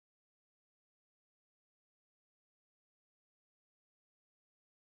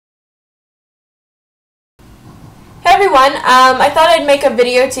everyone, I thought I'd make a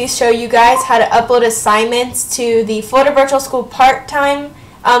video to show you guys how to upload assignments to the Florida Virtual School part-time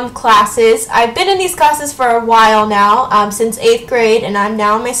classes. I've been in these classes for a while now, since 8th grade, and I'm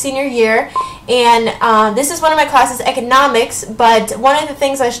now in my senior year. And this is one of my classes, economics, but one of the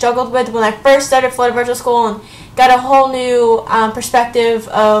things I struggled with when I first started Florida Virtual School and got a whole new perspective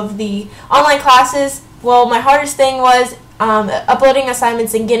of the online classes, well, my hardest thing was uploading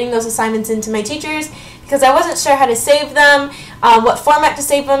assignments and getting those assignments into my teachers, because I wasn't sure how to save them, what format to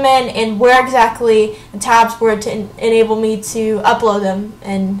save them in, and where exactly the tabs were to enable me to upload them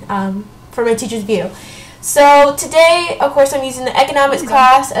and for my teacher's view. So today, of course, I'm using the economics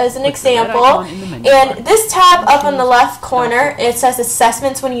class as an example, and this tab up on the left corner, it says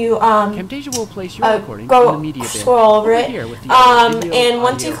assessments when you scroll over it, and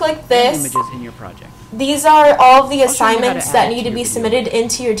once you click this, these are all of the assignments that need to be submitted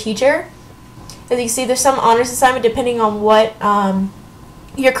into your teacher. As you can see, there's some honors assignment depending on what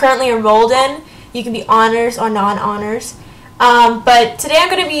you're currently enrolled in. You can be honors or non-honors. But today I'm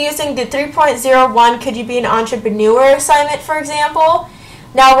going to be using the 3.01 Could You Be an Entrepreneur assignment, for example.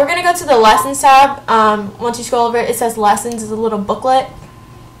 Now we're going to go to the Lessons tab. Once you scroll over it, it says Lessons is a little booklet.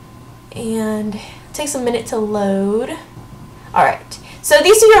 And it takes a minute to load. Alright. So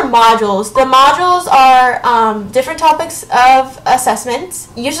these are your modules. The modules are different topics of assessments.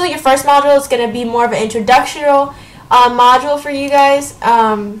 Usually your first module is going to be more of an introductional module for you guys,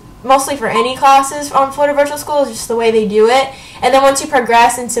 mostly for any classes on Florida Virtual School, is just the way they do it. And then once you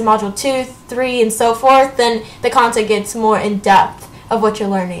progress into module 2, 3, and so forth, then the content gets more in depth of what you're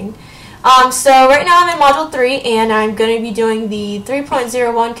learning. So right now I'm in module 3, and I'm going to be doing the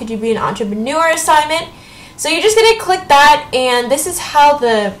 3.01 Could You Be an Entrepreneur assignment. So you're just going to click that, and this is how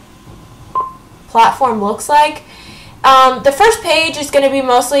the platform looks like. The first page is going to be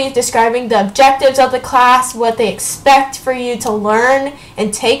mostly describing the objectives of the class, what they expect for you to learn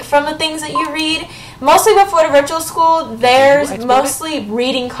and take from the things that you read. Mostly with Florida Virtual School, there's mostly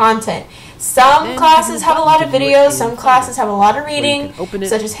reading content. Some classes have a lot of videos, some classes have a lot of reading,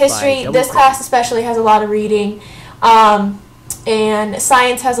 such as history. This class especially has a lot of reading. And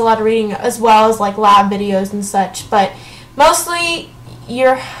science has a lot of reading as well as like lab videos and such, but mostly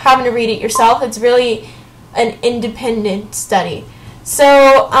you're having to read it yourself. It's really an independent study.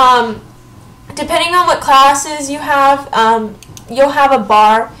 So depending on what classes you have, you'll have a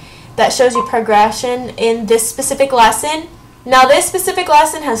bar that shows you progression in this specific lesson. Now this specific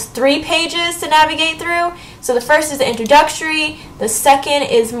lesson has 3 pages to navigate through. So the first is the introductory, the second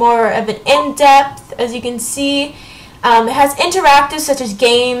is more of an in-depth, as you can see. It has interactives such as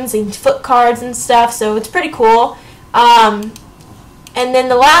games and flip cards and stuff, so it's pretty cool. And then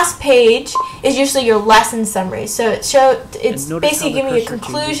the last page is usually your lesson summary. So it's basically giving you a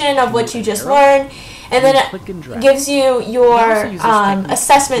conclusion of what you just learned, and then it gives you your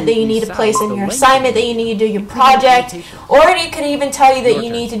assessment that you need to place in your assignment, that you need to do your project, or it could even tell you that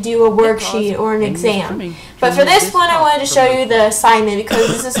you need to do a worksheet or an exam. But for this one, I wanted to show you the assignment, because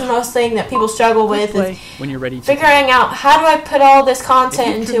this is the most thing that people struggle with, is figuring out how do I put all this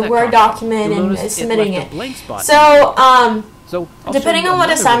content into a Word document and submitting it. So depending on what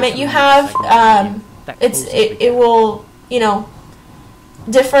assignment you have, it will,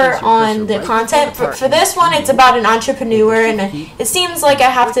 differ on the content. For this one, it's about an entrepreneur, and it seems like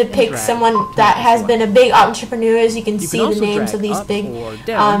I have to pick someone that has been a big entrepreneur, as you can see the names of these big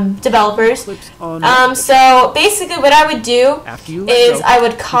developers. So basically what I would do is I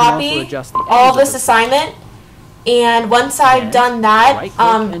would copy all this assignment, and once I've done that,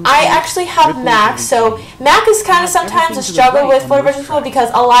 I actually have Mac, so Mac is kind of sometimes a struggle with Florida Virtual School,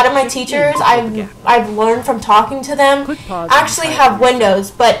 because a lot of my teachers, I've learned from talking to them, actually have Windows,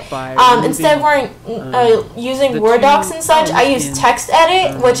 but instead of using Word docs and such, I use Text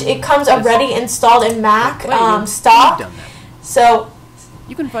Edit, which it comes already installed in Mac stock. So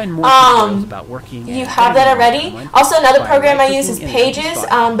you can find more tutorials about working. You have that already. Also, another program I use is Pages,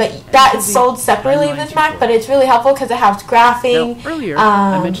 but that is sold separately with Mac, but it's really helpful because it has graphing,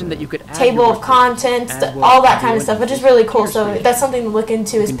 I mentioned that you could table of contents, all that kind of stuff, which is really cool. So that's something to look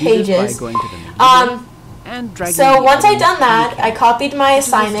into, is Pages. So once I've done that, I copied my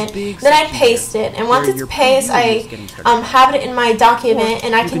assignment, then I paste it, and once it's pasted, I have it in my document,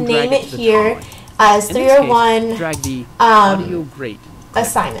 and I can name it here as 301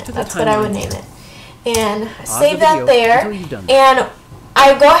 assignment. That's what I would name it. And save that there. And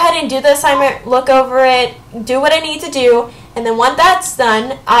I go ahead and do the assignment, look over it, do what I need to do, and then once that's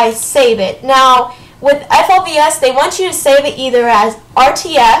done, I save it. Now, with FLVS, they want you to save it either as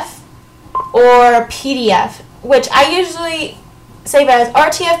RTF or PDF, which I usually save it as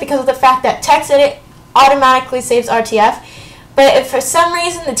RTF because of the fact that Text Edit automatically saves RTF. But if for some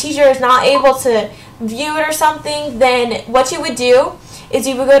reason the teacher is not able to view it or something, then what you would do is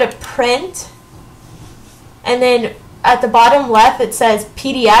you would go to print, and then at the bottom left it says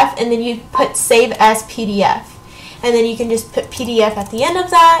PDF, and then you put save as PDF, and then you can just put PDF at the end of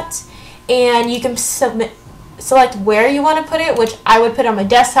that, and you can select where you want to put it, which I would put on my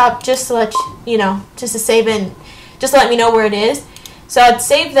desktop just to let you know, just to save in, just to let me know where it is. So I'd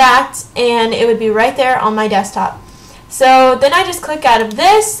save that, and it would be right there on my desktop. So then I just click out of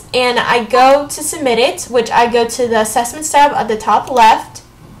this, and I go to submit it, which I go to the assessments tab at the top left,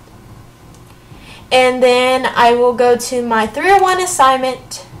 and then I will go to my 301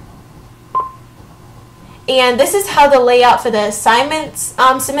 assignment, and this is how the layout for the assignments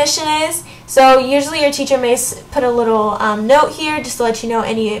submission is. So usually your teacher may put a little note here just to let you know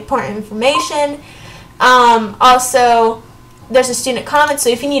any important information. Also, there's a student comment, so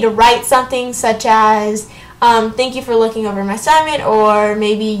if you need to write something such as thank you for looking over my assignment, or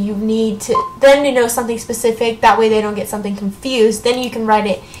maybe you need them to know something specific, that way they don't get something confused, then you can write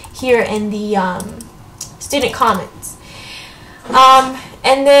it here in the student comments.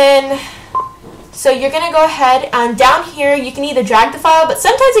 And then, so you're going to go ahead, down here you can either drag the file, but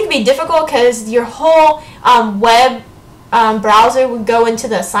sometimes it can be difficult because your whole web browser would go into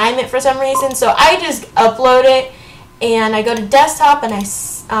the assignment for some reason. So I just upload it, and I go to desktop, and I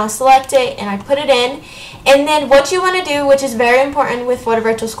select it, and I put it in. And then what you want to do, which is very important with Florida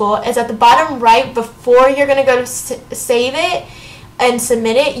Virtual School, is at the bottom right, before you're going to go to save it and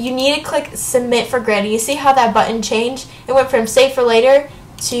submit it, you need to click submit for grading. You see how that button changed? It went from save for later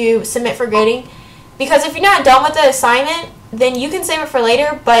to submit for grading. Because if you're not done with the assignment, then you can save it for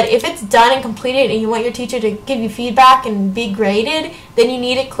later, but if it's done and completed and you want your teacher to give you feedback and be graded, then you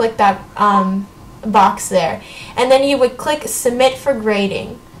need to click that box there. And then you would click submit for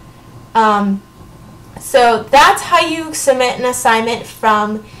grading. So that's how you submit an assignment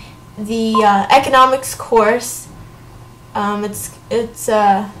from the economics course. It's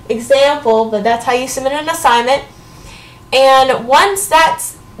an example, but that's how you submit an assignment. And once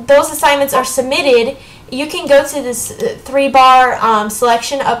those assignments are submitted, you can go to this 3-bar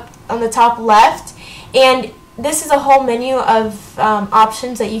selection up on the top left, and this is a whole menu of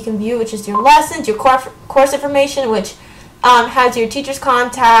options that you can view, which is your lessons, your course information, which has your teacher's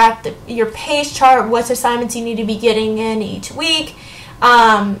contact, your page chart, what assignments you need to be getting in each week,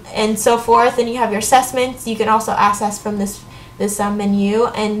 and so forth. And you have your assessments. You can also access from this menu.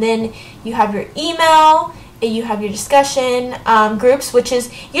 And then you have your email, and you have your discussion groups, which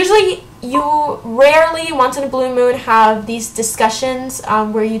is usually, you rarely, once in a blue moon, have these discussions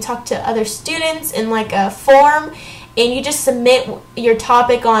where you talk to other students in like a forum, and you just submit your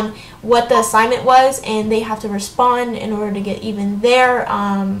topic on what the assignment was, and they have to respond in order to get even their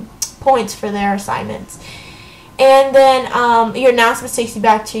points for their assignments. And then your announcements takes you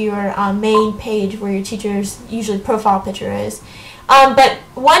back to your main page where your teacher's usually profile picture is. But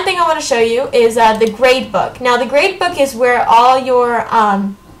one thing I want to show you is the Gradebook. Now the Gradebook is where all your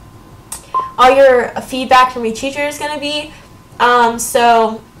feedback from your teacher is going to be.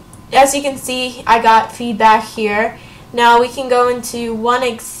 So as you can see, I got feedback here. Now we can go into one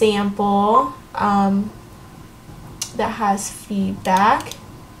example that has feedback.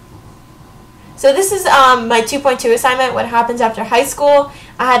 So this is my 2.2 assignment, what happens after high school.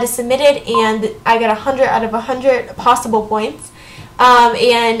 I had to submit it, and I got 100 out of 100 possible points.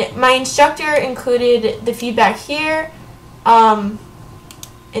 And my instructor included the feedback here, and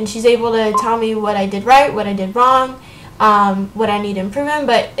she's able to tell me what I did right, what I did wrong, what I need to improve in,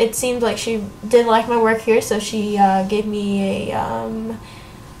 but it seemed like she did like my work here, so she gave me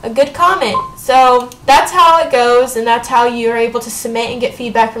a good comment. So that's how it goes, and that's how you're able to submit and get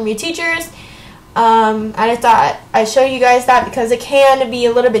feedback from your teachers. I thought I'd show you guys that because it can be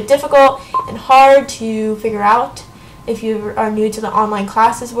a little bit difficult and hard to figure out if you are new to the online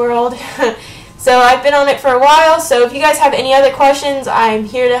classes world. So I've been on it for a while, so if you guys have any other questions, I'm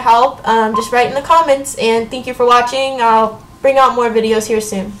here to help. Just write in the comments, and thank you for watching. I'll bring out more videos here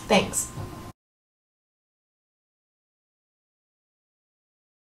soon. Thanks.